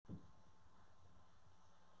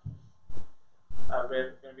We're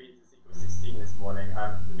going to read Ezekiel 16 this morning,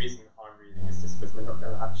 and the reason I'm reading is just because we're not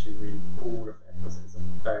going to actually read all of it, because it's a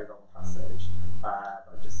very long passage. I'm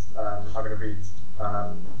going to read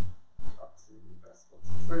up to verse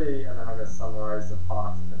 43, and then I'm going to summarise the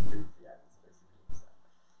part and then read the end, basically.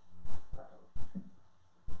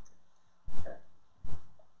 Okay.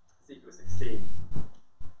 Ezekiel 16.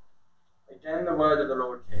 Again the word of the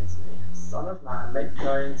Lord came to me, Son of man, make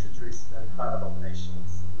known to Jerusalem her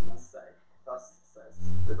abominations, and say, Thus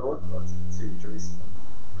says the Lord God to Jerusalem,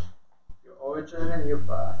 Your origin and your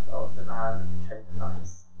birth are of the land of the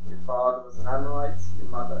Canaanites. Your father was an Amorite, your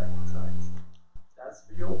mother a Hittite. As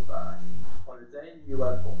for your birth, on the day you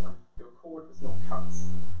were born, your cord was not cut,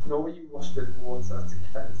 nor were you washed with water to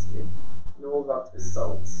cleanse you, nor rubbed with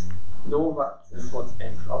salt, nor wrapped in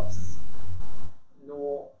swaddling cloths,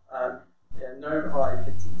 nor no eye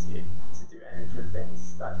pitied you to do any of the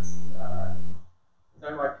things that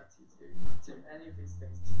no eye pitied you to do any of these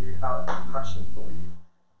things to you out of compassion for you.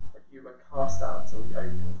 But you were cast out on the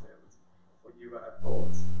open field, for you were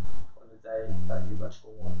abhorred on the day that you were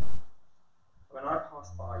born. When I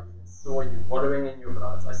passed by you and saw you wallowing in your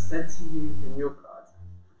blood, I said to you, in your blood,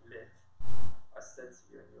 live. I said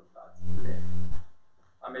to you, in your blood, live.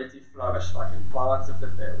 I made you flourish like a plant of the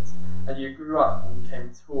field, and you grew up and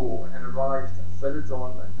became tall and arrived at full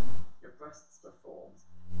adornment. Your breasts were formed,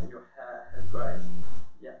 and your hair had grown,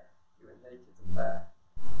 yet you were naked and bare.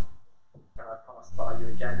 And I passed by you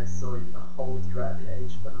again and saw you, behold, you were at the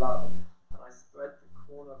age of 11, and I spread the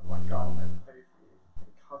corner of my garment over you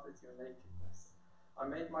and covered your nakedness. I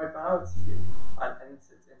made my vow to you and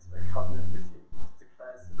entered into a covenant with you,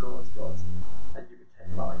 declares the Lord God, and you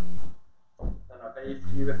became mine. Then I bathed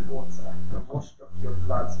you with water, and washed off your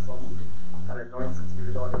blood from you, and anointed you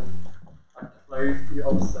with oil. I clothed you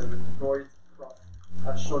also with embroidered cloth,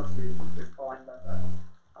 and shod you with fine leather.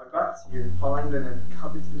 I wrapped you in fine linen, and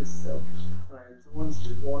covered you with silk, and I adorned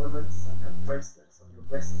you with ornaments, and had bracelets on your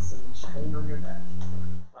wrists, and a chain on your neck.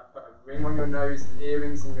 I put a ring on your nose, and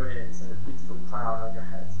earrings in your ears, and a beautiful crown on your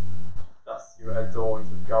head. Thus you were adorned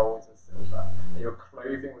with gold and silver, and your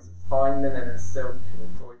clothing was of fine linen and silk and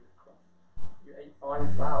embroidered. You ate fine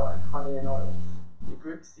flour and honey and oil. You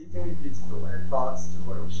grew exceedingly beautiful and advanced to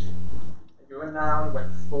royalty. And your renown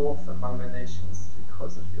went forth among the nations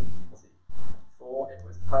because of your beauty, for it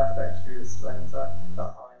was perfect through the splendor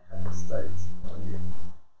that I had bestowed on you,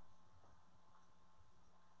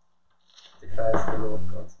 declares the Lord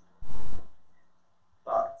God.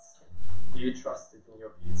 But you trusted in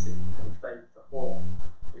your beauty and played the whore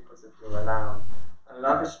because of your renown, and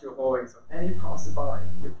lavished your whorings on any passerby.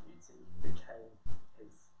 Your beauty became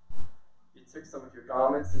his. You took some of your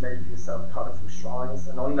garments and made for yourself colourful shrines,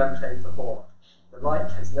 and on them played the whore. The like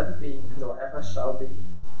has never been, nor ever shall be.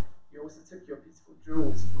 You also took your beautiful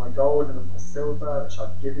jewels of my gold and of my silver, which I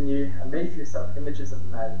have given you, and made for yourself images of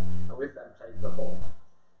men, and with them played the whore.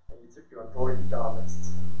 And you took your embroidered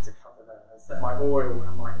garments to cover them, and set my oil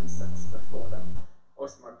and my incense before them.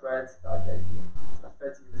 Also my bread that I gave you. I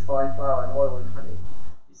fed you with fine flour and oil and honey.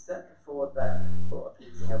 You set before them for a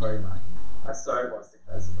pleasing aroma. And so it was,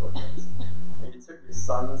 declares the Lord God. And you took your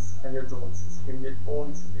sons and your daughters, whom you had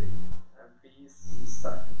born to me, and these you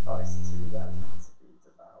sacrificed to them to be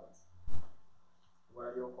devoured.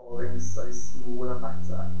 Were your whorings so small a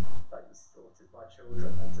matter that you slaughtered my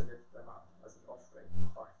children and delivered them up as an offering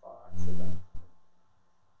by fire to them?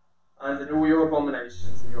 And in all your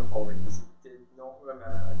abominations and your whorings, you did not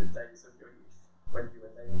remember the days of your youth, when you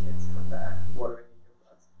were naked and bare, wallowing in your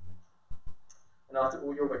blood. And after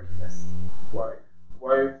all your wickedness, woe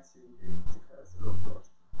to you, declares the Lord God.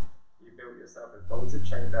 You built yourself a vaulted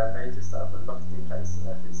chamber and made yourself a lofty place in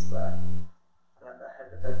every square. And at the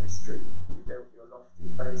head of every street, you built your lofty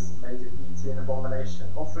place and made your beauty an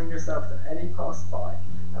abomination, offering yourself to any passerby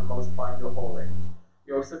and multiplying your whoring.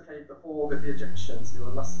 You also played the whore with the Egyptians, your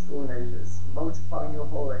lustful neighbours, multiplying your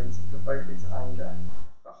whoring to provoke you to anger.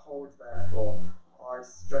 Behold, therefore, I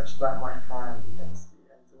stretched out my hand against you,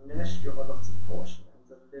 and diminished your allotted portion, and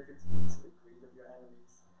delivered you to the greed of your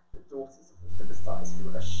enemies, the daughters of the Philistines, who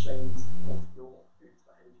were ashamed of your rude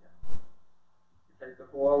behaviour. You played the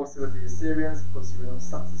whore also with the Assyrians, because you were not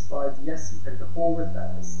satisfied. Yes, you played the whore with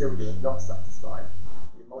them, and still you were not satisfied.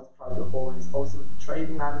 You multiplied your whorings also with the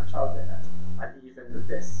trading land of Chaldea, and even with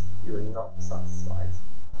this you were not satisfied.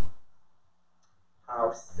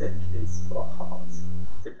 How sick is your heart,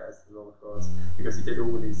 declares the Lord God, because you did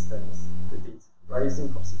all these things, the deeds of raising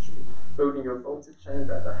prostitute, building your vaulted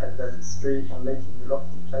chamber at the head of every street, and making your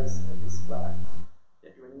lofty place in every square.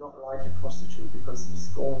 Yet you were not like a prostitute, because you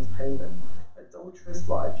scorned payment, adulterous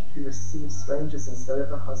wife, who received strangers instead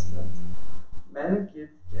of a husband. Men give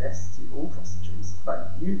gifts to all prostitutes,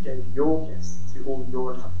 but you gave your gifts to all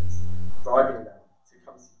your lovers, bribing them to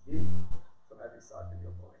come to you from every side with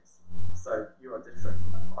your voice. So you are different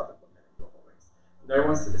from other women in your voice. No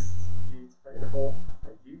one solicited you to pay the whore,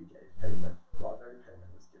 and you gave payment, while no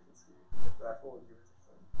payment was given to you. Therefore you are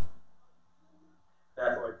different.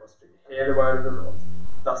 Therefore, I prostrate, hear the word of the Lord.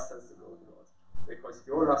 Thus says the Lord God. Because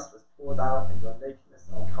your lust was poured out, and your nakedness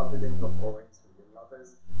uncovered in your whorings with your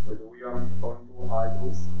lovers, with all your abominable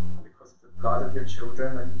idols, and because of the blood of your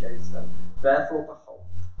children that you gave to them. Therefore, behold,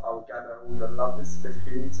 I will gather all your lovers with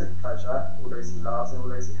whom you took pleasure, all those you loved and all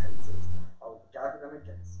those you hated. I will gather them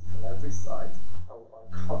against you from every side. I will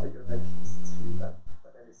uncover your nakedness to them,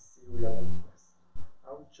 that they may seal your nakedness. I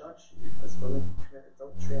will judge you as women who commit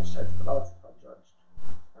adultery and shed blood are judged,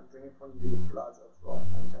 and bring upon you the blood of wrath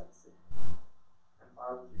and jealousy. And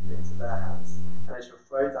I will give you into their hands, and they shall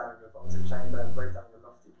throw down your vaulted chamber and break down your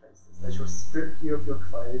lofty places. They shall strip you of your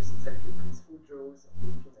clothes and take your beautiful jewels and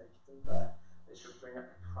leave you naked and bare. They shall bring up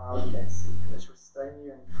a crowd against you, and they shall stone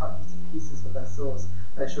you and cut you to pieces with their swords.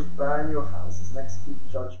 And they shall burn your houses and execute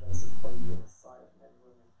judgments upon you in the sight of many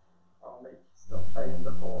women. I will make you stop paying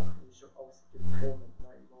the whore, and you shall also give payment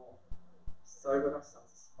no more. So will I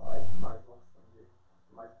satisfy my wrath on you,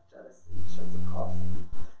 and my jealousy shall depart from you.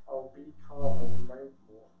 I will be calm and will no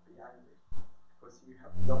more be angry, because you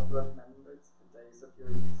have not remembered the days of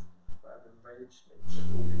your youth, but have enraged me with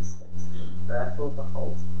all these things. Therefore,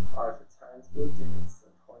 behold, I have returned your deeds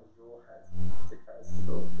upon your head, declares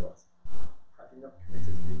the Lord God. Have you not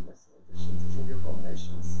committed weakness in addition to all your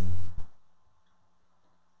abominations?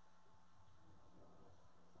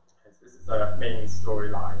 Okay, so this is a main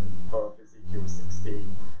storyline of Ezekiel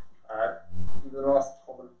 16. The last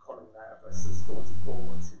column there, verses 44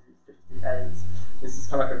 to 58. This is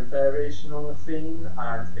kind of like a variation on the theme,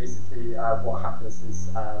 and basically what happens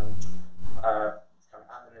is kind of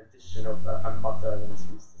an addition of a mother and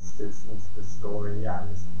two sisters into the story,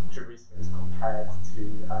 and Jerusalem is compared to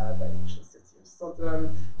the ancient city of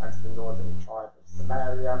Sodom and to the northern tribe of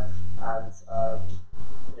Samaria, and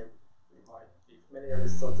we might be familiar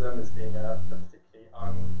with Sodom as being a particularly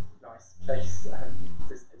unnice place and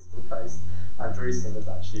distasteful place, and Jerusalem is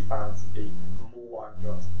actually found to be more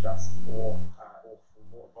unjust, more awful,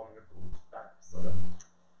 more abominable than Sodom.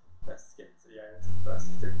 Let's skip to the end, verse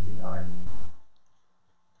 59.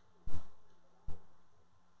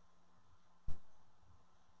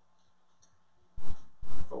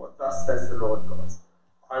 For thus says the Lord God,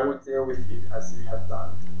 I will deal with you as you have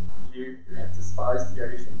done, you who have despised the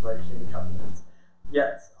oath and breaking the covenant.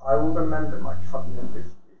 Yet I will remember my covenant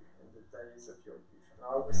with you in the days of your youth, and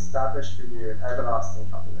I will establish for you an everlasting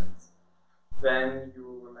covenant. Then you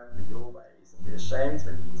will remember your ways and be ashamed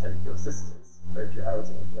when you take your sisters, both your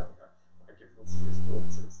elder and younger, and give them to you as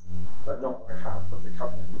daughters, but not on account of the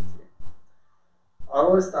covenant with you. I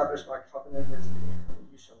will establish my covenant with you, and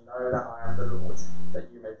you shall know that I am the Lord, that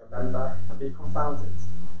you may remember and be confounded,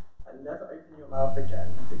 and never open your mouth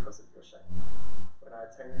again because of your shame, when I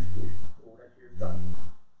atone for you all that you have done,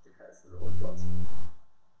 declares the Lord God.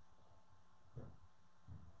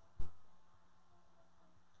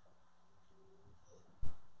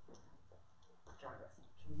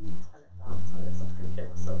 Can you turn it down? Turn it so I can hear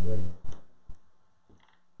myself reading.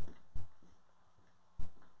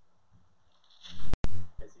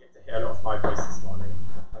 Okay, so you get to hear a lot of my voice this morning.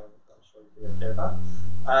 I'm sure you'll be okay with that.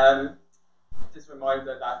 Just a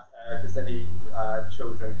reminder that if there's any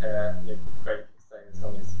children here, great if you stay as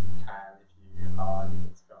long as you can. If you are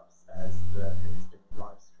needing to go upstairs, it's being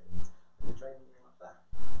live streamed in the training room up there.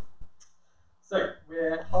 So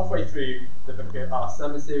we're halfway through the book of our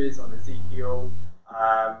sermon series on Ezekiel,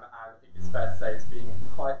 and I think it's fair to say it's been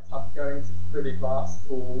quite tough going to fully grasp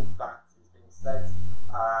all that is being said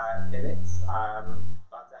in it,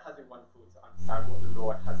 but it has been wonderful to understand what the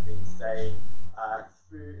Lord has been saying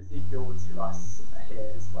through Ezekiel to us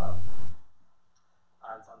here as well,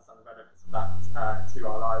 and to understand the relevance of that to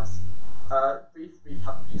our lives. Brief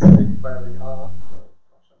recap of history, where we are. Oh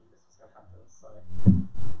gosh, I knew this was going to happen, so.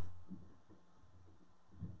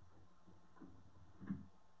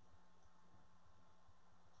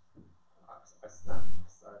 I snapped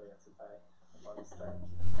earlier today by mistake.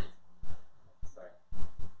 So,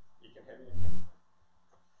 you can hear me okay.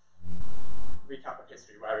 Recap of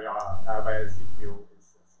history, where we are, where Ezekiel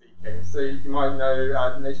is speaking. So you might know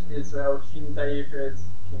the nation of Israel, King David,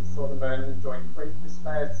 King Solomon enjoying great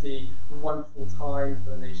prosperity, wonderful time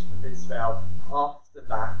for the nation of Israel. After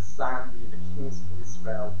that, sadly, the kings of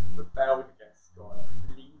Israel rebelled against God,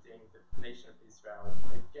 leading the nation of Israel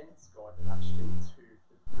against God and actually to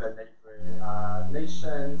the neighbouring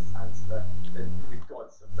nations and to the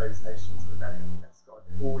gods of those nations rebelling against God.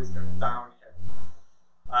 They're always going downhill.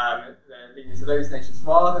 They're leading to those nations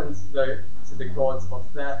rather than to the gods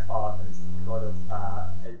of their fathers, the God of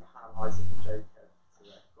Abraham, Isaac, and Jacob, to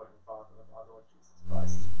the God and Father of our Lord Jesus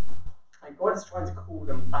Christ. And God is trying to call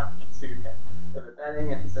them back to him. They're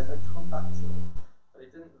rebelling, and he said, "No, come back to me." But they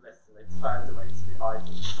didn't listen. They turned away to the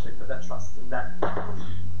idols. They put their trust in them.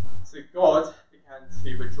 So God began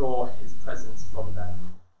to withdraw his presence from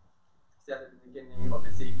them. So at the beginning of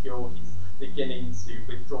Ezekiel, he's beginning to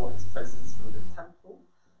withdraw his presence from the temple.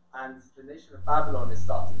 And the nation of Babylon is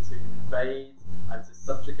starting to invade and to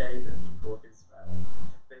subjugate the people of Israel.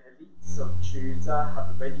 The elites of Judah have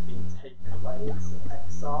already been taken away into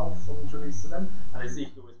exile from Jerusalem, and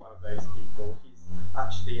Ezekiel was one of those people. He's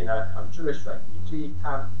actually in a Jewish refugee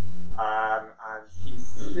camp, and he's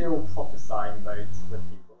still prophesying, though, to the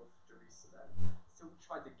people of Jerusalem, still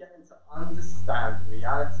trying to get them to understand the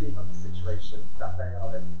reality of the situation that they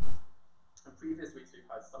are in. In previous weeks, we've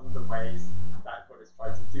heard some of the ways that God has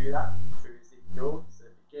tried to do that through Ezekiel. So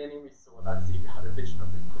at the beginning, we saw that Ezekiel had a vision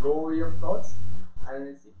of the glory of God. And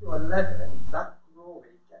in Ezekiel 11, that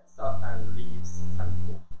glory gets up and leaves the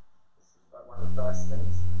temple. This is one of the first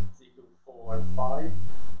things. Ezekiel 4 and 5.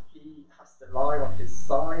 He has to lie on his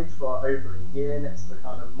side for over a year next to the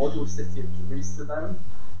kind of model city of Jerusalem,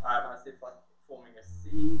 as if like forming a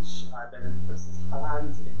siege. Then he puts his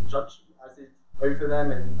hand in judgment over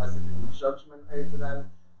them, and as if in judgment over them,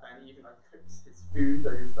 and even cooks his food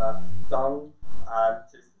over dung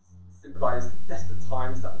to symbolise the desperate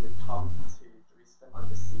times that would come to Jerusalem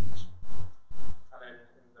under siege. And then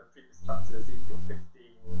in the previous chapter, Ezekiel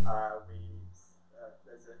 15,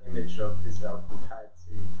 there's an image of Israel compared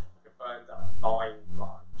to a burned up vine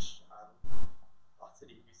branch,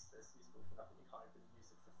 utterly useless, useful for nothing. You can't even use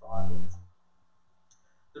it for firewood.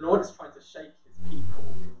 The Lord is trying to shake his people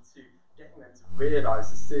into getting them to realise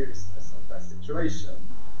the seriousness of their situation.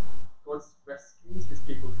 God's rescued his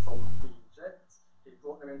people from Egypt. He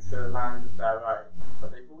brought them into a land of their own,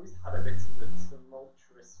 but they've always had a bit of a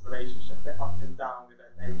tumultuous relationship. They're up and down with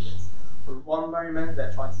their neighbours. For one moment,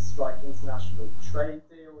 they're trying to strike international trade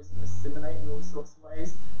deals and assimilate in all sorts of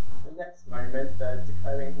ways. The next moment, they're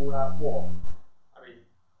declaring all-out war. I mean,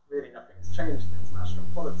 really nothing has changed in international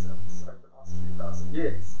politics over the last few thousand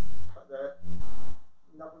years. But the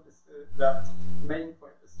main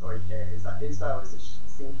point of the story here is that Israel is a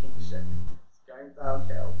sinking ship. It's going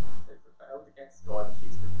downhill. They've rebelled against God, and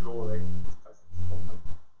he's withdrawing his presence from them.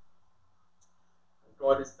 And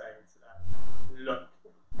God is saying to them, "Look,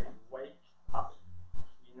 wake up.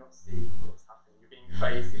 Can you not see what's happening? You're being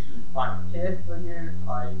crazy. I'm here for you.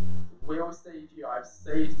 I will save you. I've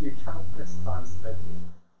saved you countless times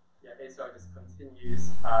already." Yet Israel just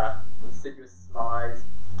continues her insidious slide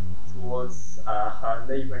towards her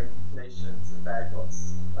neighbouring nations and their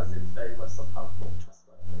gods, as if they were somehow more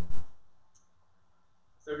trustworthy.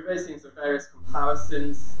 So we've already seen some various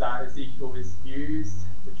comparisons that Ezekiel has used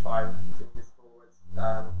to try and bring this forward.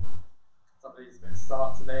 Some of these are a bit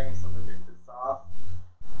startling, some are a bit bizarre.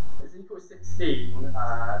 Ezekiel 16,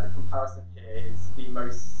 the comparison here is the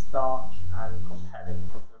most stark and compelling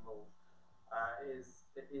of them all.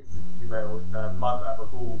 It is, if you will, the mother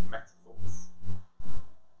of all metaphors.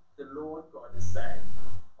 The Lord God is saying,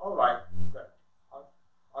 "All right, look,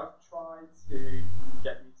 I've tried to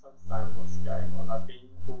get you to understand what's going on. I've been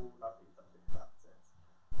all lovely about it,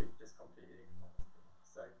 but you just completely ignored me.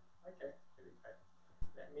 So, okay, here we go.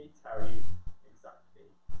 Let me tell you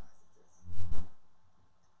exactly as it is."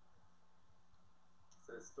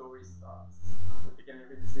 So the story starts at the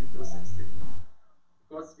beginning of Ezekiel 16.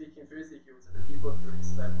 God speaking through Ezekiel to the people of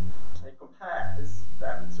Jerusalem, and he compares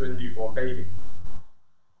them to a newborn baby.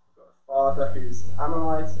 Father who's an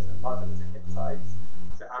Amorite and a mother who's a Hittite.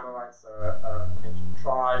 So Amorites are an ancient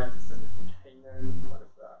tribe descended from Canaan, one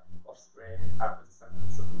of the offspring of the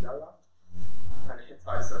descendants of Noah. And the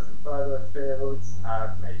Hittites are from further afield,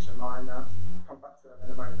 from Asia Minor. I'll come back to them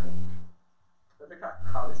in a moment. But look at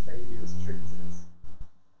how this baby was treated.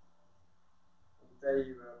 On the day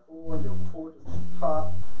you were born, your cord was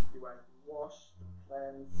cut, you weren't washed and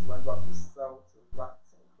cleansed, you weren't rubbed with salt or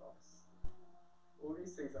wrapped in cloths. All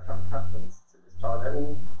these things that have happened to this child, they're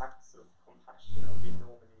all acts of compassion that would be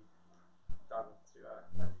normally done to a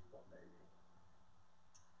newborn baby.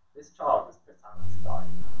 This child was put out to die.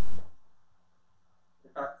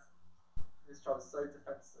 In fact, this child is so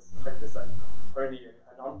defenseless and hopeless that only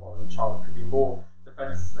an unborn child could be more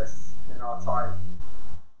defenseless in our time.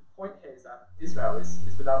 The point here is that Israel is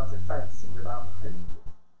without defense and without hope.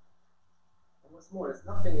 And what's more, there's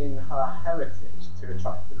nothing in her heritage to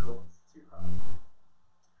attract the Lord to her.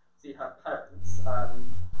 See, her parents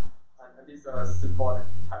and And these are symbolic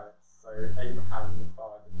parents. So Abraham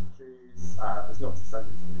fathered the Jews, was not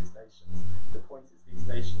descended from these nations. The point is these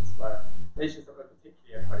nations were nations that were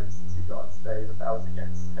particularly opposed to God. They rebelled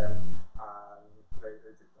against him, they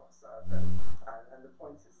did not serve him. And the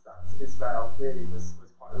point is that Israel really was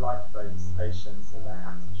quite like those nations in their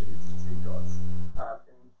attitude to God.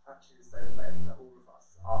 In actually the same way that all of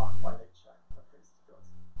us are by nature opposed to God.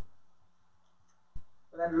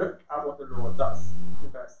 But then look at what the Lord does in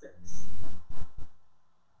verse 6.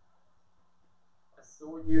 I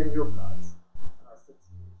saw you in your blood, and I said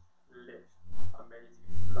to you, live. I made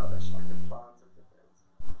you flourish like a plant of the field.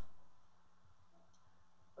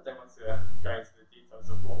 I don't want to go into the details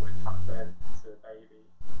of what would happen to a baby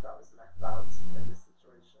that was left out in this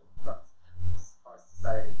situation, but suffice to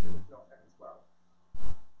say, it would not end well.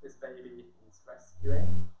 This baby is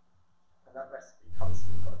rescuing, and that rescue comes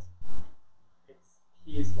from God.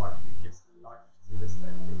 He is one who gives life to this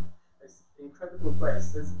baby. It's incredible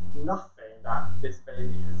grace. There's nothing that this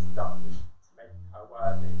baby has done to make her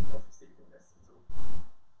worthy of receiving this at all.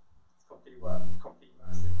 It's complete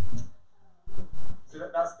mercy. So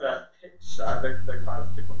that's the picture, the kind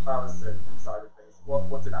of the comparison side of things.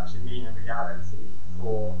 What did it actually mean in reality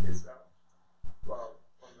for Israel? Well,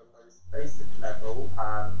 on the most basic level,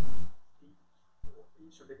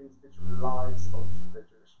 each of the individual lives of the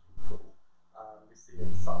Jewish people. We see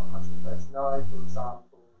in Psalm 139, for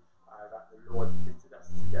example, that the Lord knitted us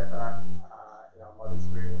together in our mother's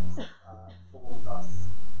wombs, formed us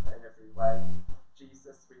in every way.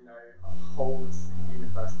 Jesus, we know, upholds the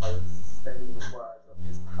universe by the sustaining word of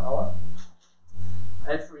his power.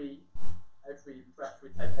 Every breath we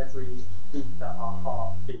take, every beat that our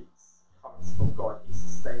heart beats comes from God. He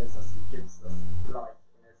sustains us, he gives us life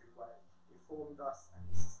in every way. He formed us and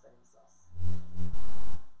he sustains us.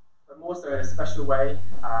 But more so in a special way,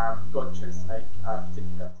 God chose to make a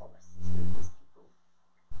particular promise to his people.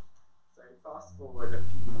 So fast forward a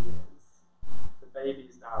few years, the baby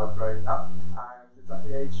is now grown up and is at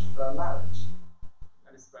the age for marriage.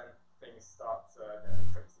 And this is when things start to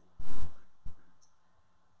get crazy.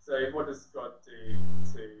 So what does God do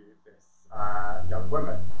to this young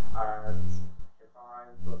woman? And fine,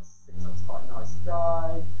 God seems like quite a nice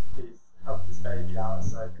guy. He's helped this baby out,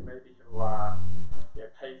 so maybe he'll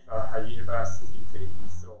pay for her university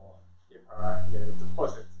fees, or give her a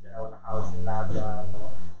deposit to get her on a housing ladder,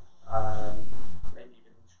 or maybe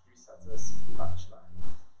even introduce her to a super bachelor.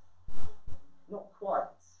 Not quite.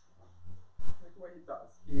 Look what he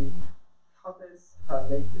does. He covers her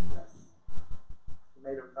nakedness. He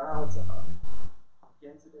made a vow to her. He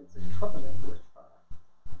entered into covenant with her.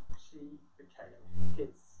 She became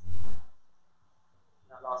his.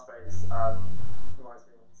 That last phrase reminds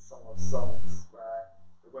me of Song of Songs, where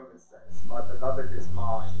the woman says, "My beloved is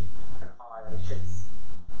mine, and I am his."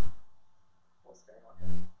 What's going on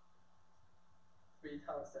here? Read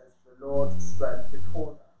how it says, "The Lord spread the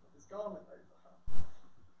corner of his garment over her."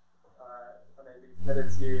 I may be familiar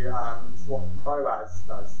to you, it's what Boaz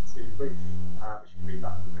does to Ruth. We should read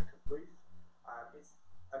that in the book of Ruth. It's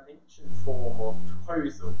an ancient form of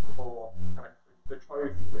proposal, or kind of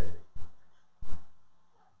betrothal, really.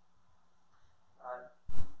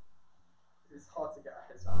 It's hard to get our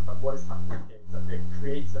heads around, but what is happening here is that the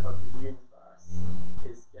creator of the universe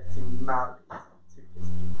is getting married to his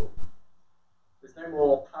people. There's no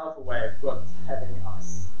more powerful way of God telling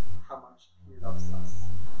us how much he loves us.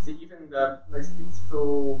 See, even the most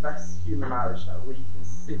beautiful, best human marriage that we can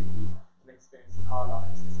see and experience in our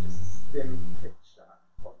lives is just a dim picture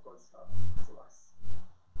of God's love to us.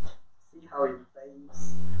 See how he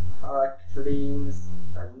bathes, cleans,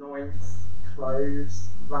 anoints, clothes,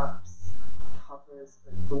 wraps, covers,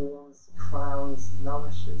 adorns, crowns,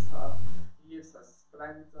 nourishes her. He gives her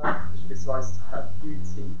splendour, which gives rise to her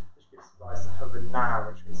beauty, which gives rise to her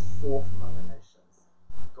renown, which goes forth among the nations.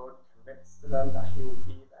 God commits to them that he will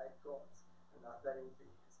be their God, and that they will be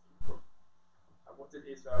his people. And what did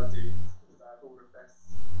Israel do to deserve all of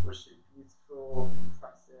this? Was she beautiful,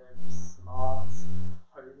 impressive, smart,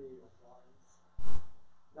 holy, or wise?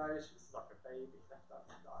 No, she was like a baby left out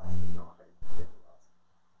to die, and not a hope in the world.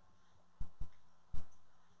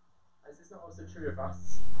 Is this not also true of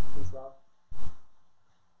us as well?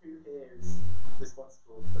 Who here is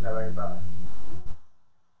responsible for their own birth?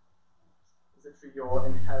 Is it through your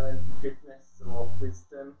inherent goodness or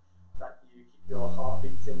wisdom that you keep your heart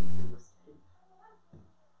beating through your sleep?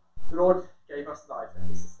 The Lord gave us life and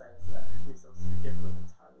he sustains it. He's also the giver of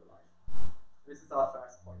eternal life. This is our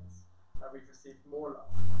first point, that we've received more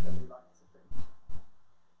love than we like to think.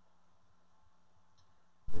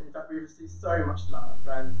 In fact, we've received so much love,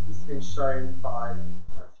 and this has been shown by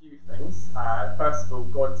a few things. First of all,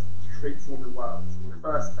 God creating the world in the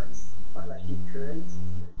first place, the fact that he created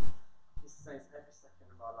you, he sustains every second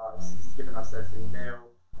of our lives. He's given us every meal,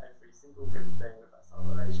 every single good thing, whether that's our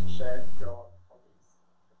relationship, job, hobbies,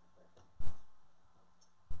 everything.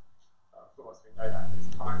 Of course, we know that there's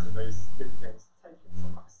times when those good things are taken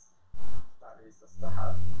from us. That leads us to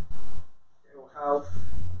have ill health,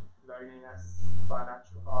 loneliness,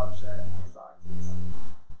 financial hardship, anxieties.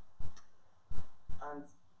 And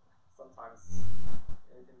sometimes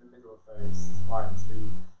in the middle of those times we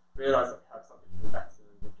realise that we have something even better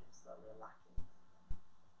than the gifts that we're lacking.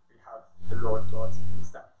 We have the Lord God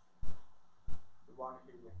himself, the one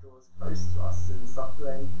who draws close to us in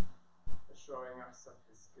suffering, assuring us of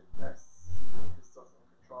his goodness, his sovereign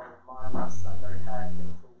control, reminding us that no hair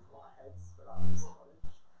can fall from our heads without his knowledge,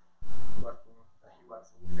 that he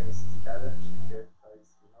works all things together to good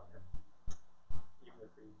those who love him, even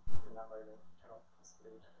if we, in that moment, cannot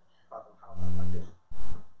possibly fathom how that might be.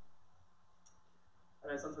 And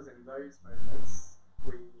then sometimes in those moments,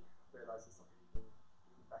 we realise there's something even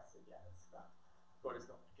better yet, that God has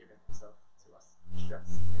not given himself to us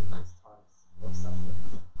just in those times of suffering.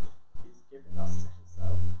 He's given us to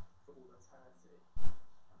himself for all eternity.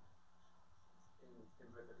 In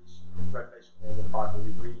Revelation in the Bible, we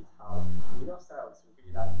read how we ourselves will be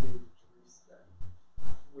that new Jerusalem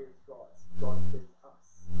with God with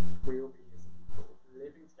us. We will be his people,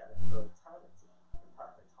 living together for eternity in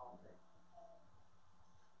perfect harmony.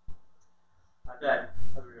 And then,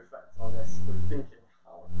 as we reflect on this, we're thinking,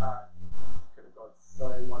 how on earth could a God so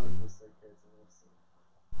wonderful, so good and awesome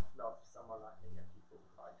love someone like me and people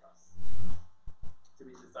like us? Do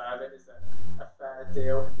we deserve it? Is it a fair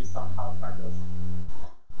deal? Have we somehow kind of,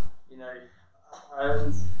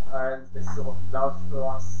 earned this sort of love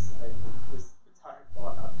for us and this return for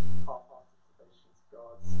our half-hearted devotion to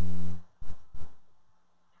God? It's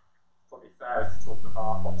probably fair to talk of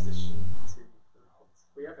our opposition to the Lord.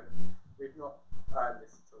 We've not earned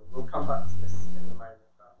this at all. We'll come back to this in a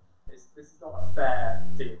moment, but this is not a fair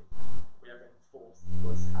deal. We haven't forced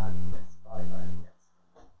God's hand in this by earning it.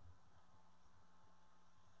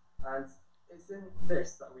 And it's in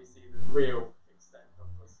this that we see the real extent of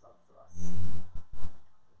God's love for us.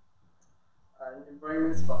 And in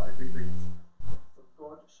Romans 5 we read, "For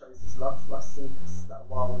God shows his love for us in this, that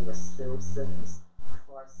while we were still sinners,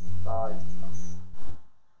 Christ died for us."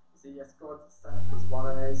 You see, yes, God sent his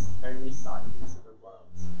one and only Son into the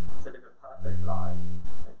world to live a perfect life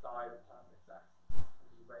and die a perfect death,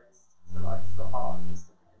 and be raised to life for our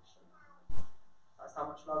justification. That's how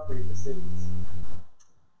much love we've received.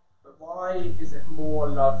 But why is it more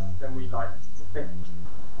love than we like to think?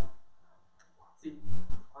 See,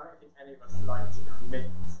 I don't think any of us like to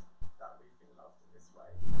admit that we've been loved in this way.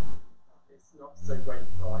 It's not so great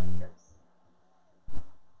for our egos.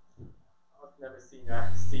 I've never seen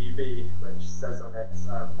a CV which says on it, with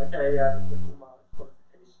all my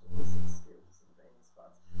qualifications and skills and things,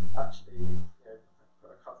 but actually,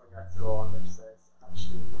 put a covering letter on which says,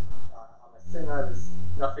 actually, I'm a sinner, there's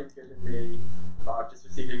nothing good in me, but I've just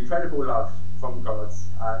received incredible love from God.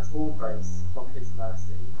 It's all grace from his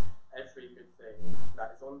mercy. Every good thing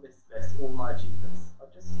that is on this list, all my achievements, are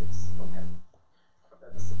just gifts from him. I've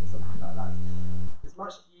never seen something like that. It's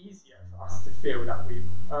much easier for us to feel that we've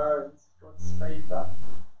earned God's favour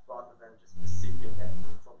rather than just receiving it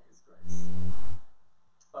from his grace.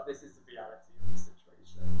 But this is the reality of the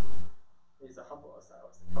situation. We need to humble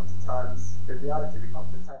ourselves and come to terms with reality. We can't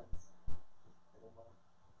pretend anymore.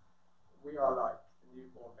 We are like the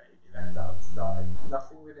newborn baby left out to die.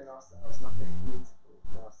 Nothing within ourselves, nothing beautiful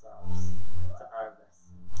in ourselves to earn this.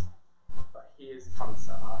 But he has come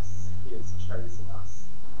to us, he has chosen us,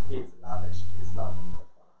 he has lavished his love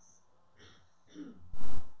upon us.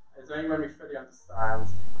 It's only when we fully understand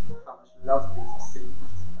how much love we've received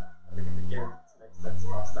that we can begin to make sense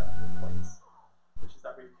of our second point, which is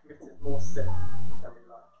that we've committed more sin than we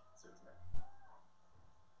like to admit.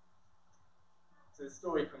 So the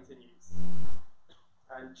story continues.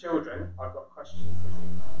 And children, I've got a question for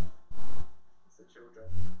you. So children,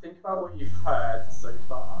 think about what you've heard so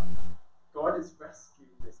far. God has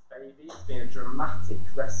rescued this baby. It's been a dramatic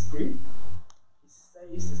rescue. He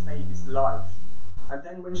saves this baby's life. And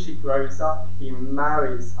then when she grows up, he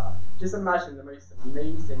marries her. Just imagine the most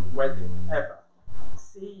amazing wedding ever.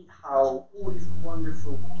 See how all these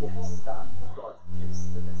wonderful gifts that God gives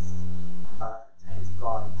to his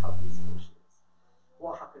bride, how beautiful she is.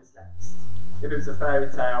 What happens next? If it was a fairy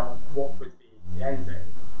tale, what would be the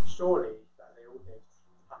ending? Surely that they all lived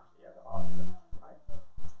happily ever after, right?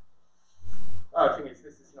 Well, the thing is,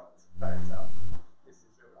 this is not a fairy tale. This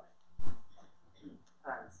is real life.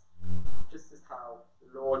 And just as how the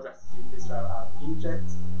Lord rescued Israel out of Egypt,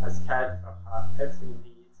 as cared for her every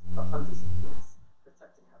need for hundreds of years,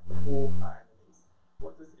 protecting her from all her enemies.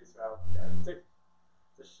 What does Israel go and do?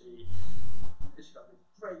 Is she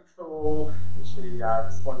grateful? Is she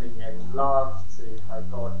responding in love to her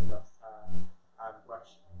God who loves her and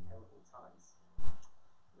worshipping him at all times?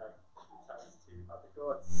 No, she turns to other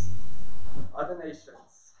gods, other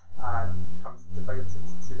nations, and becomes devoted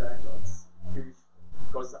to their gods,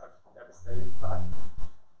 gods that have never saved her.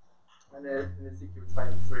 And in Ezekiel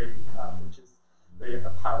 23, which is really a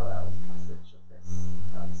parallel passage of this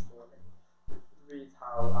morning, we read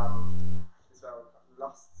how Israel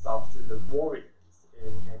lusts after the warriors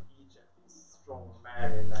in Egypt, these strong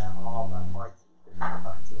men in their armour, mighty in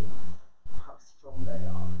battle, how strong they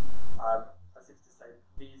are, as if to say,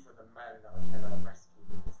 these are the men that are going to rescue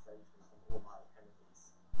me and save me from all my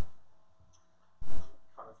enemies.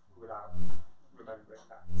 Kind of without remembering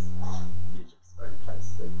that Egypt's very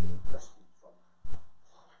place they can rescue from.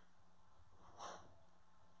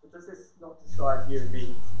 But does this not describe you and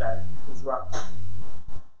me today as well?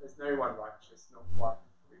 There's no one righteous, not one.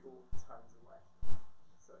 We all turned away.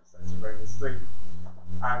 So it says in Romans 3.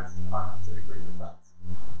 And I have to agree with that.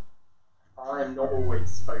 I am not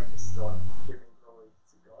always focused on giving glory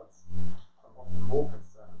to God. I'm often more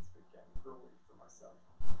concerned with getting glory for myself.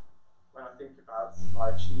 When I think about my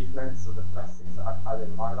achievements or the blessings that I've had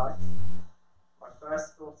in my life, my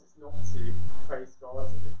first thought is not to praise God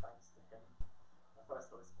and give thanks to him. My first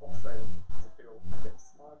thought is often to feel a bit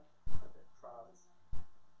smug, a bit proud,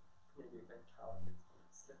 maybe think how I could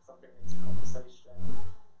slip something into conversation,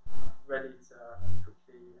 ready to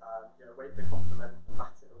quickly wait the compliment and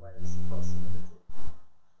bat it away as a possibility.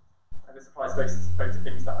 And this applies both to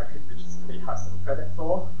things that I could legitimately have some credit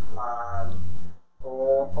for,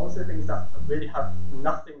 or also things that really have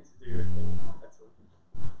nothing to do with me at all.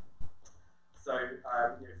 So,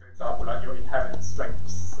 for example, like your inherent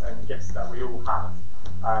strengths and gifts that we all have,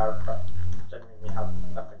 but genuinely have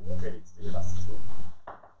nothing really to do with us at all.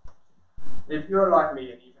 If you're like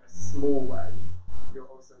me in even a small way, you'll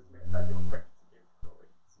also admit that you're quick to give glory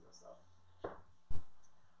to yourself.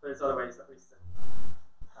 There's other ways that we sin.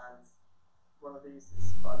 And one of these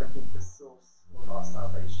is by looking for the source of our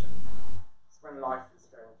salvation. It's when life is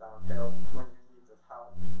going downhill, when you're in need of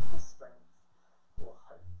help, strength, or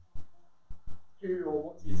hope. Who or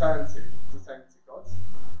what do you turn to? Do you turn to God?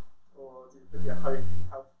 Or do you put your hope in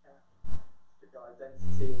healthcare? Put your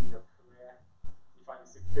identity in your career? Do you find your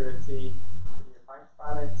security in your bank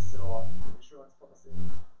balance or your insurance policy?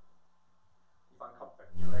 Do you find comfort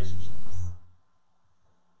in your relationships?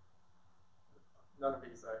 None of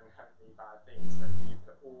these are inherently bad things, but you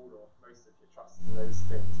put all or most of your trust in those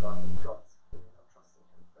things rather than God, when you're not trusting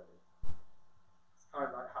him fully. It's kind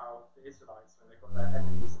of like how the Israelites, when they got their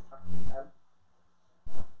enemies attacking them,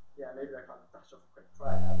 maybe they kind of dash off a quick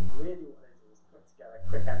prayer, and really what they do is put together a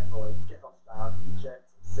quick envoy, get off down, Egypt,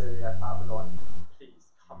 Syria, Babylon,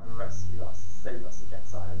 please come and rescue us, save us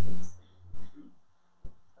against our enemies.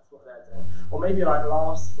 That's what they're doing. Or maybe like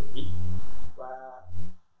last week, where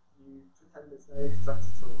you pretend there's no threat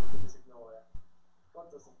at all, you just ignore it. God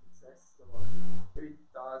doesn't exist, or if he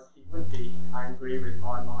does, he would be angry with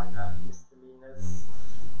my minor misdemeanors.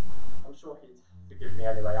 I'm sure he'd forgive me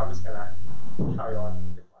anyway. I'm just going to carry on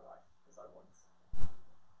and live my life as I want.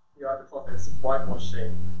 You're like the prophets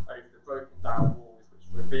whitewashing over the broken down walls, which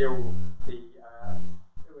reveal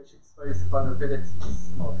which expose the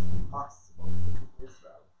vulnerabilities of us, of the people of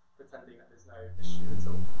Israel, pretending that there's no issue at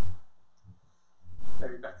all.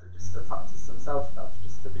 Maybe better just to practice some self-love,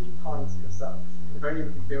 just to be kind to yourself. If only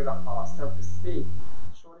we can build up our self-esteem,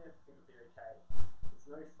 surely everything will be okay. There's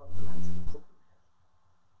no fundamental problem here.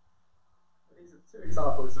 But these are two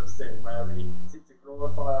examples of sin where we seek to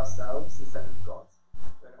glorify ourselves instead of God,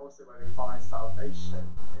 and also where we find salvation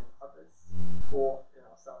in others, or in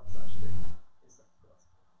ourselves actually, instead of God.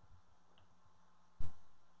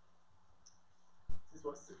 This is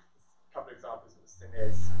what a couple of examples of what sin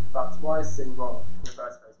is. But why is sin wrong in the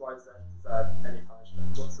first place? Why does it deserve any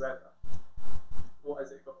punishment whatsoever? What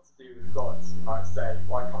has it got to do with God, you might say?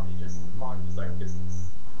 Why can't he just mind his own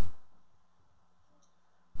business?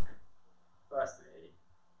 Firstly,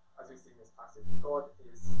 as we see in this passage, God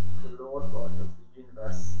is the Lord God of the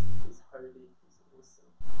universe. He's holy, he's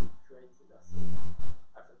awesome, he created us all.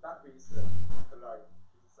 And for that reason alone,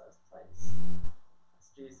 he deserves praise.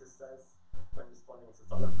 As Jesus says, when responding to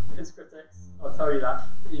some of his critics, I'll tell you that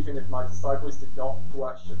even if my disciples did not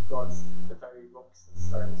worship God, the very rocks and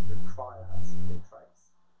stones would cry out in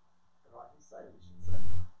praise. And rightly so, we should say.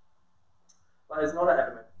 But there's another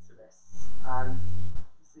element to this, and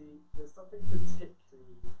you see, there's something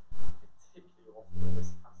particularly awful in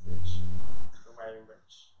this passage, the way in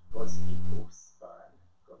which God God's people spurn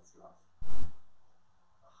God's love.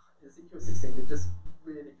 Ezekiel 16, it just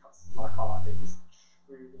really cuts to my heart. It is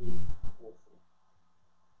truly awful.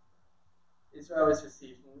 Israel has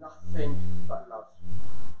received nothing but love.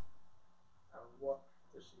 And what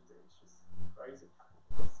does she do? She just throws it back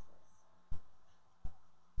in God's face.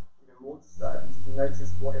 Even more disturbing, did you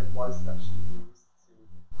notice what it was that she used to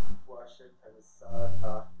worship and serve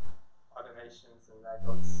her other nations and their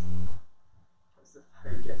gods? It was the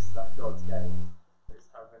very gifts that God gave. It was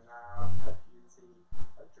her renown, her beauty,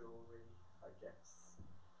 her jewelry, her gifts,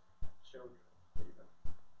 children even.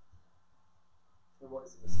 And what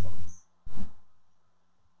is the response?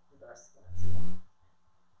 Verse 13.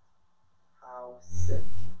 How sick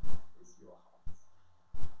is your heart?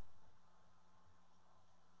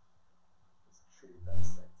 It's truly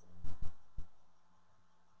devastating.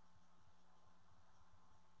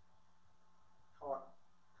 Can't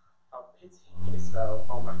help pitying Israel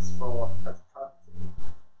almost for her depravity.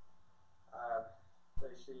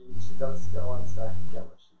 Though she does go on to get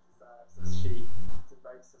what she deserves as she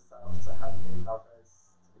devotes herself to her new lovers,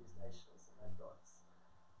 to these nations and their gods.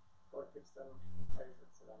 God gives them over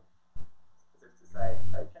to them, as if to say,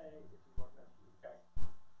 okay, if you want them, you go.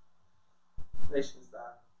 Nations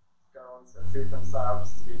that go on to prove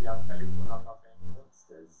themselves to be the unfaithful and unloving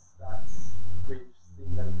monsters that we've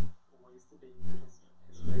seen them always to be through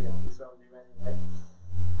history, and Israel knew anyway,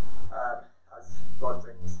 as God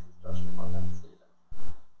brings his judgment on them to them.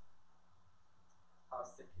 How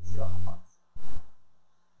sick is your heart?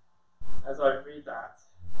 As I read that,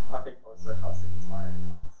 I think also how sick is my own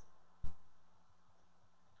heart.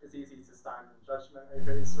 It's easy to stand in judgment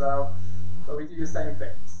over Israel, but we do the same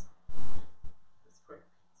things.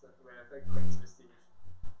 We're very quick to receive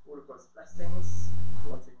all of God's blessings,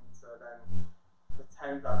 wanting to then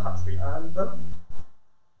pretend that perhaps we earned them,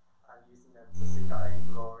 and using them to seek our own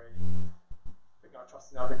glory, putting our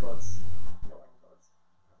trust in other gods, not in God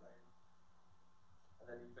alone, and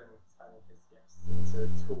then even turning his gifts into a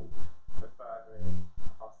tool for furthering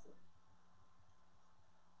our sin.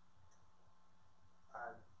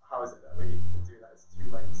 And how is it that we can do that? There's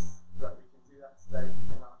two ways that we can do that today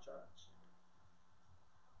in our church.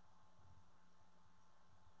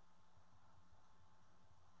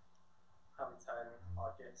 How we turn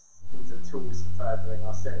our gifts into tools for furthering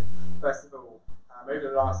our sin. First of all, over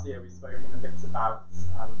the last year we've spoken a bit about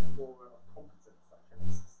the aura of competence that can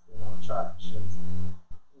exist in our church, and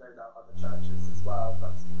no doubt other churches as well,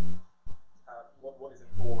 but what is an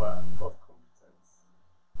aura of competence?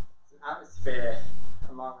 It's an atmosphere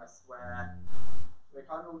among us where we're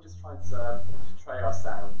kind of all just trying to portray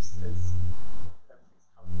ourselves as everything's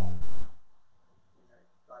come fine. You know,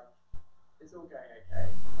 like, it's all going okay.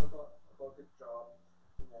 I've got a good job,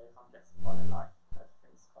 you know, I'm getting on in life,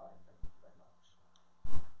 everything's fine, thank you very much.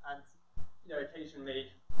 And, you know,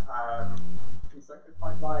 occasionally things don't go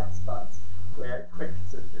quite right, but we're quick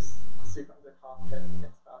to just sweep under the carpet and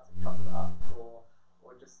forget about it, cover it up, or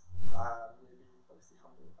just maybe obviously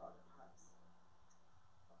humble about it perhaps.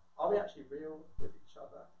 Are we actually real with each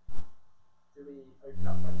other? Do we open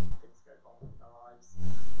up when things go wrong in our lives?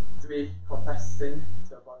 Do we confess sin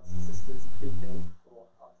to our brothers and sisters, pleading for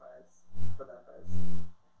our prayers, for their prayers?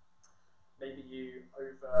 Maybe you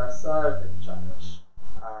over-serve in church,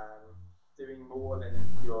 doing more than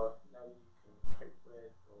you know you can cope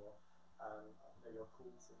with, or know you're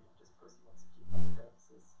called to, just because you want to keep up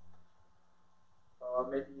appearances. Or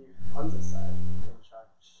maybe you underserve in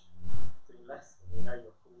church, doing less than you know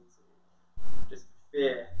you're called to, just for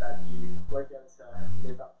fear that you won't be able to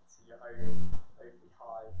live up to your own overly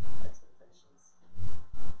high expectations,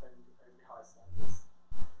 overly high standards.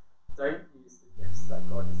 Don't use the gifts that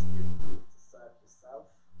God has given you to serve yourself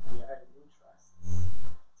and your own interests,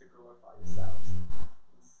 to glorify yourself.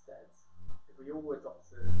 Instead, if we all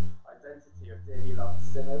adopt an identity of dearly loved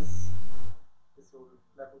sinners, this will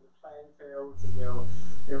level the playing field and will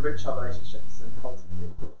enrich our relationships and ultimately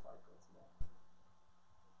glorify God more.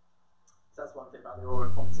 So that's one thing about the aura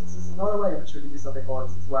of competence. There's another way in which we can do something odd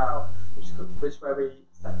as well, where we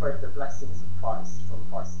separate the blessings of Christ from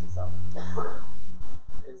Christ himself.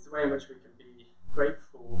 It's the way in which we can be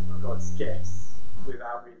grateful for God's gifts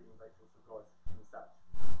without really being grateful for God himself.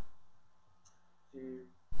 A few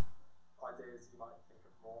ideas you might think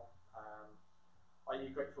of more. Are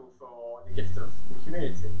you grateful for the gift of the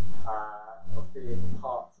community, of being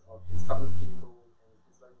part of his covenant people in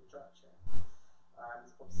his local church here?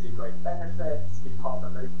 It's obviously a great benefit to be part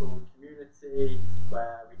of a local community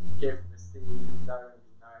where we can give, receive, know and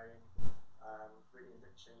be known, really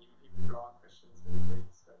enriching. Even people who aren't Christians really great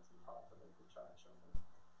to be part of a local church.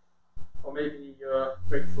 Or maybe you're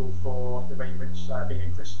grateful for the way in which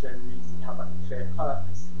being a Christian means that you have like a clear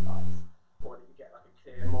purpose in life, or that you get like a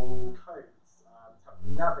clear moral code to help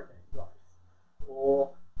you navigate life,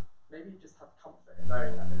 or maybe you just have comfort in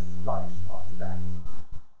knowing that there's life after death.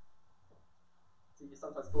 So you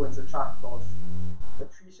sometimes fall into the trap of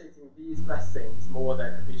appreciating these blessings more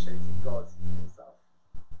than appreciating God himself.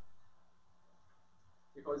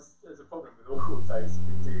 Because there's a problem with all of those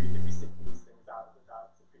if we seek these things out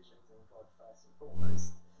without appreciating God first and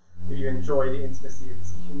foremost. If you enjoy the intimacy of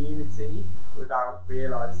this community without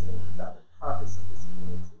realising that the purpose of this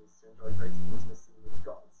community is to enjoy greater intimacy with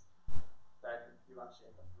God, then you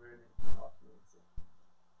actually end up ruining our community.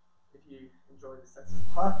 If you enjoy the sense of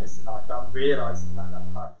purpose in life without realising that that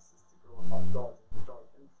purpose is to glorify God and enjoy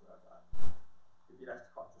Him forever, you'll be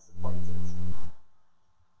left quite disappointed.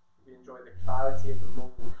 If you enjoy the clarity of the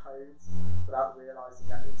moral codes without realising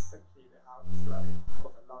that it's simply the outflow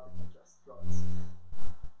of a loving and just God,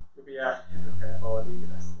 you'll be a hypocrite or a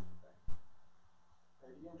legalist.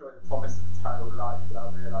 And if you enjoy the promise of eternal life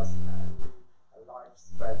without realising that it will be a life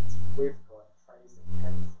spent with God, praising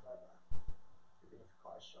Him forever, you'll be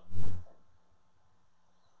quite a shocking thing.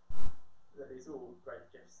 That these are all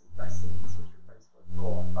great gifts and blessings which we praise God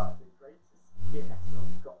for, but the greatest gift of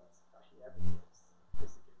God that He ever gives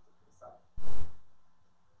is the gift of Himself.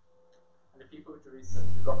 And the people of Jerusalem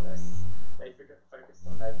who got this, they focused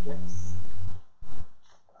on their gifts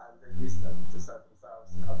and they used them to serve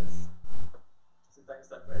themselves and others. So don't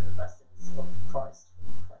separate the blessings of Christ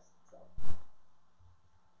from Christ himself.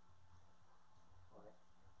 Right.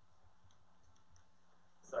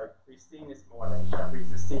 So we've seen this morning that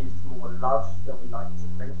we've received more love than we like to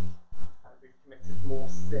think, and we've committed more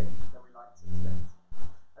sin than we like to admit.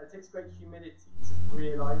 And it takes great humility to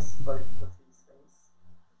realise both of these things.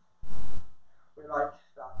 We're like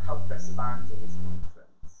that helpless abandoned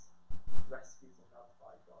infant, rescued and loved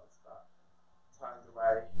by God, but turned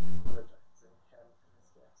away from rejecting Him and His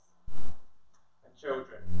gifts. And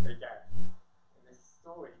children, again, in this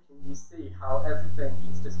story, can you see how everything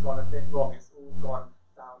has just gone a bit wrong? It's all gone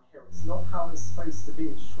downhill. It's not how it's supposed to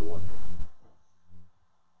be, surely.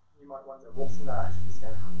 You might wonder, what on earth is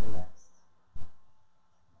going to happen next?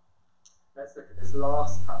 Let's look at this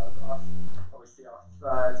last paragraph, where we see our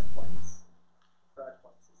third point. The third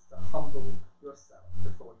point is to humble yourself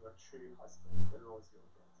before your true husband, the Lord your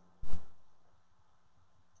God.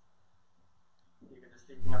 Even just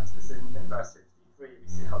leading up to this in verse 53, we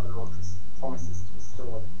see how the Lord promises to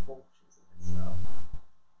restore the fortunes of Israel.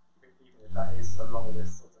 Even if that is along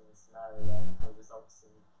this sort of scenario and results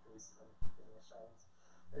in Jerusalem being ashamed.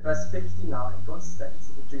 In verse 59, God states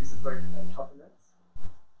that the Jews have broken their covenant,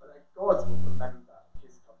 but that God will remember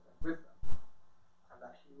His covenant with them, and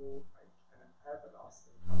that He will make an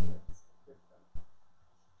everlasting covenant with them.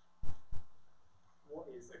 What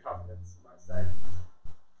is a covenant, you might say?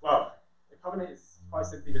 Well, a covenant is quite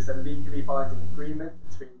simply just a legally binding agreement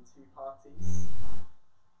between two parties.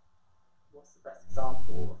 What's the best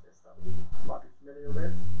example of this that we might be familiar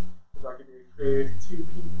with? Would I give you a clue? Two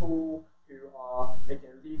people who are making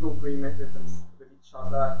a legal agreement with each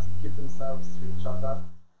other to give themselves to each other.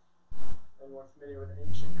 Anyone familiar with the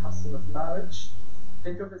ancient custom of marriage?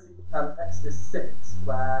 Think of it as Exodus 6,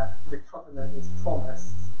 where the covenant is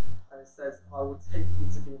promised, and it says, I will take you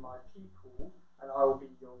to be my people, and I will be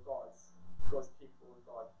your God. God's people and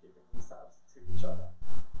God giving themselves to each other.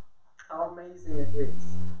 How amazing it is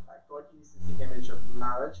that God uses the image of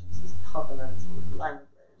marriage, uses covenantal language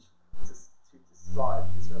to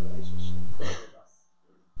describe His relationship with us.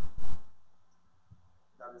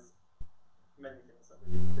 Now, there's many things that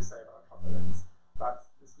we could say about covenants, but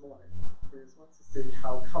this morning we just want to see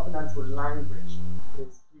how covenantal language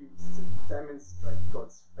is used to demonstrate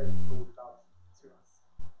God's faithful love to us.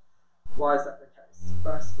 Why is that the case?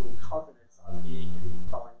 First of all, covenants are legally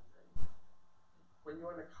binding. When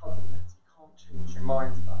you're in a covenant, you can't change your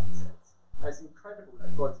mind about it. And it's incredible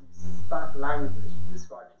that God uses that language to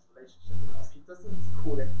describe His relationship with us. He doesn't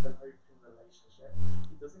call it an open relationship.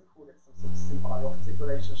 He doesn't call it some sort of symbiotic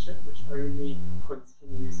relationship which only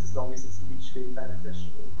continues as long as it's mutually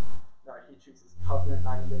beneficial. No, He chooses covenant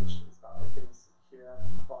language. It's about it being secure,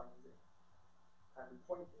 binding. And the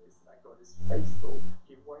point is that God is faithful.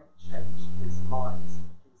 He won't change His mind.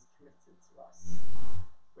 He's committed to us.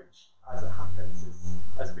 Which, as it happens, is,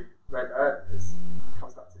 as we read earlier,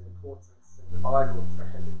 comes back to the importance in the Bible of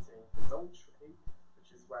prohibiting adultery,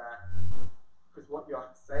 which is where, because what you're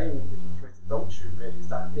saying if you commit adultery really is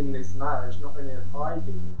that in this marriage, not only have I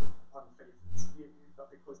been unfaithful to you, but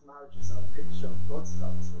because marriages are a picture of God's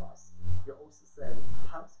love to us, you're also saying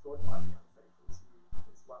perhaps God might be unfaithful to you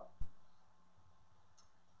as well.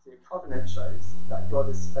 So your covenant shows that God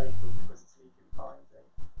is faithful because it's legally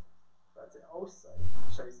also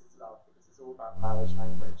shows his love because it's all about marriage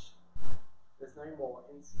language. There's no more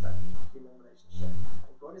intimate human relationship.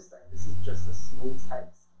 And God is saying this is just a small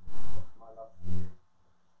taste of my love for you.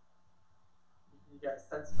 You get a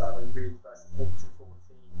sense of that when you read verses 8 to 14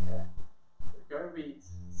 here. Go and read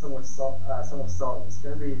Song of Songs,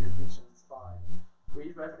 go and read Ephesians 5.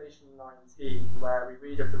 Read Revelation 19, where we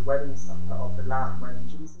read of the wedding supper of the Lamb when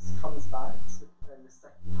Jesus comes back in the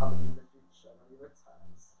second coming in the future, when he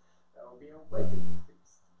returns. There will be a wedding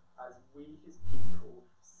feast as we, his people,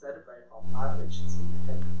 celebrate our marriage to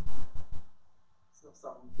him. It's not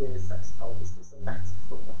some weird sex cult, it's just a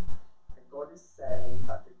metaphor. And God is saying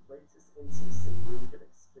that the greatest intimacy we could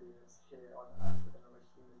experience here on earth with another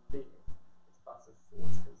human being is but a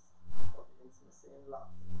foretaste of the intimacy and love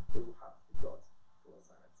we will have with God for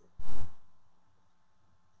eternity.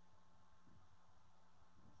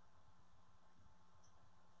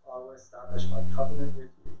 I will establish my covenant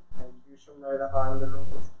with you, and you shall know that I am the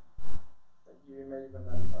Lord, that you may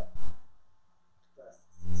remember. Verse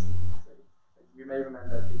 63, that you may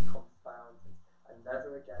remember, be confounded, and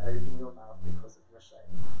never again open your mouth because of your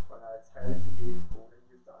shame, when I atone for you for all that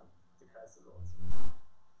you've done, declares the Lord.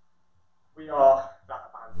 We are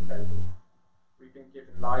that abandoned baby. We've been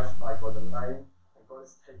given life by God alone, and God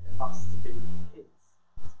has taken us to be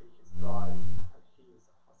his bride, and he is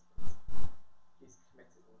our husband. He's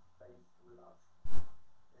committed in faithful love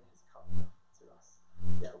in his covenant to us.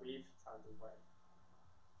 Yet we've turned away.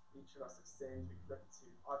 Each of us have sinned. We've looked to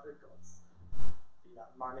other gods, be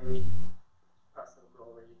that money, personal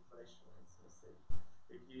glory, relational intimacy.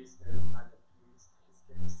 We've used him and abused his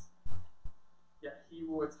gifts. Yet he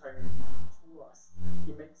will atone for us.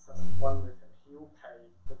 He makes us one with him. He will pay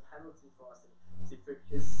the penalty for us through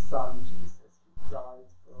his son Jesus, who died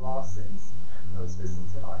for our sins and was risen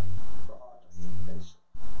to life for our justification.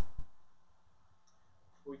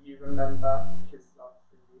 Will you remember his love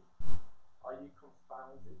for you? Are you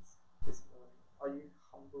confounded this morning? Are you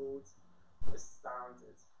humbled,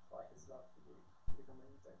 astounded by his love for you, even when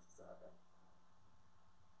you don't deserve it?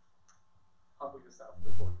 Humble yourself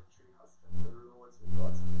before your true husband, the Lord your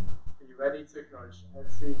God. Are you ready to acknowledge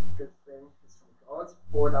every good thing is from God, he's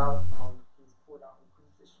poured out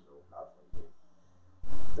unconditional love on you?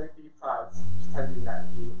 Don't be proud, pretending that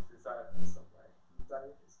you deserve it in some way. You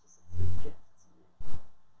don't, it's just a free gift to you.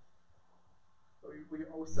 But we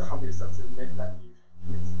also humble yourself to admit that you've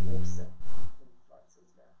committed more sin than you'd like to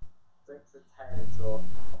admit. Don't pretend or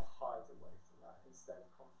hide away from that. Instead,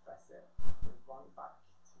 confess it and run back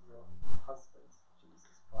to your husband,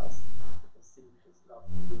 Jesus Christ, and seek his love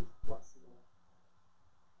for you once more.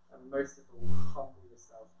 And most of all, humble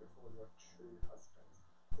yourself before your true husband,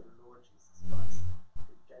 the Lord Jesus Christ,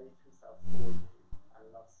 who gave himself for you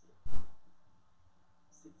and loves you.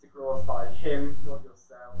 Seek to glorify him, not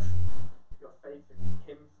yourself. Your faith in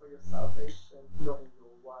him for your salvation, not in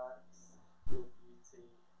your works, your beauty,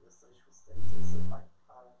 your social status, or bank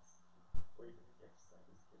balance, or even the gifts that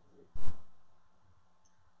he's given you.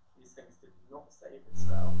 These things did not save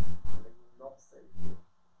Israel, and they will not save you.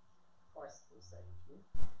 Christ will save you.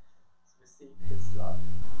 So receive his love,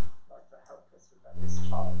 like the helpless, rebellious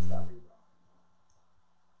child that we are.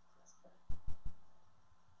 Let's pray.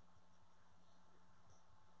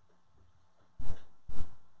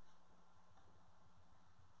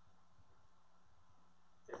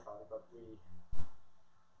 Dear Father God, we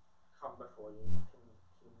come before you in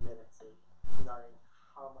humility, knowing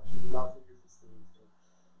how much love we have received and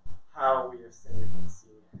how we have sinned against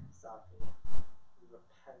you. Sadly, we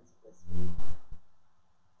repent of this. We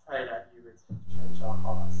pray that you would change our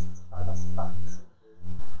hearts, turn us back to you,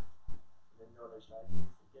 and the knowledge that you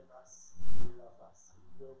forgive us, you love us, you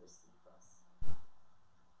will receive us.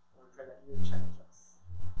 And we pray that you would change us,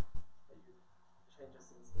 that you would change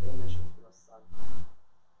us into the image of your Son,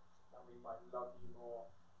 that we might love you more,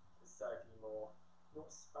 to serve you more, not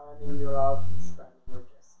spurning your love, spurning your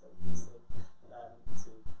gifts, but using them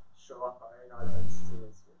to show up our own identity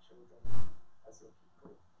as your children, as your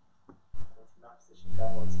people. And from that position, go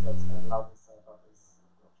on to go to love and